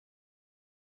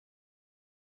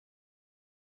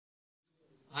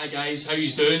Hi guys, how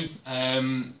you doing?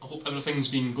 I hope everything's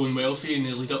been going well for you in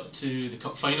the lead up to the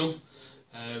cup final.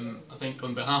 I think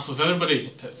on behalf of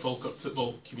everybody at Falkirk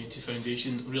Football Community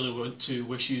Foundation, really want to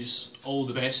wish you all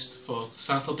the best for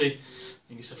Saturday. I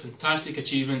think it's a fantastic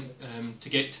achievement to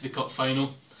get to the cup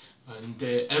final, and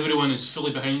everyone is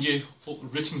fully behind you,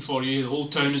 rooting for you. The whole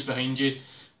town is behind you,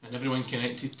 and everyone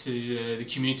connected to the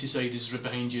community side is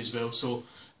behind you as well. So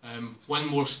one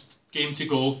more game to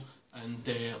go. And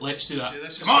let's do that.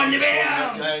 Come on, Ye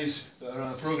Bairns! Guys that are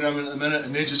on a programme at the minute,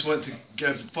 and they just want to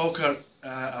give Falkirk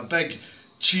a big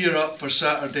cheer up for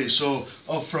Saturday. So,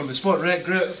 off from the Sport Rec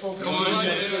group, Falkirk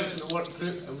to the work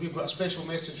group, and we've got a special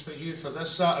message for you for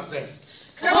this Saturday.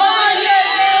 Come on, Ye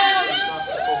Bairns!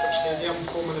 At Falkirk Stadium,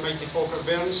 home of the mighty Falkirk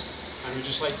Bairns, and we'd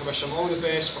just like to wish them all the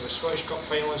best for the Scottish Cup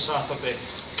final on Saturday.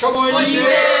 Come on, Ye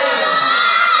Bairns!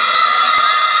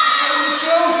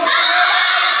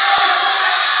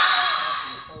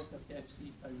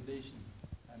 Foundation,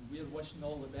 and we're wishing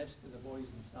all the best to the boys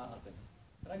on Saturday.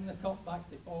 Bring the cup back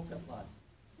to Falkirk, lads.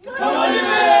 Come on, Ye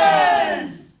Bairns!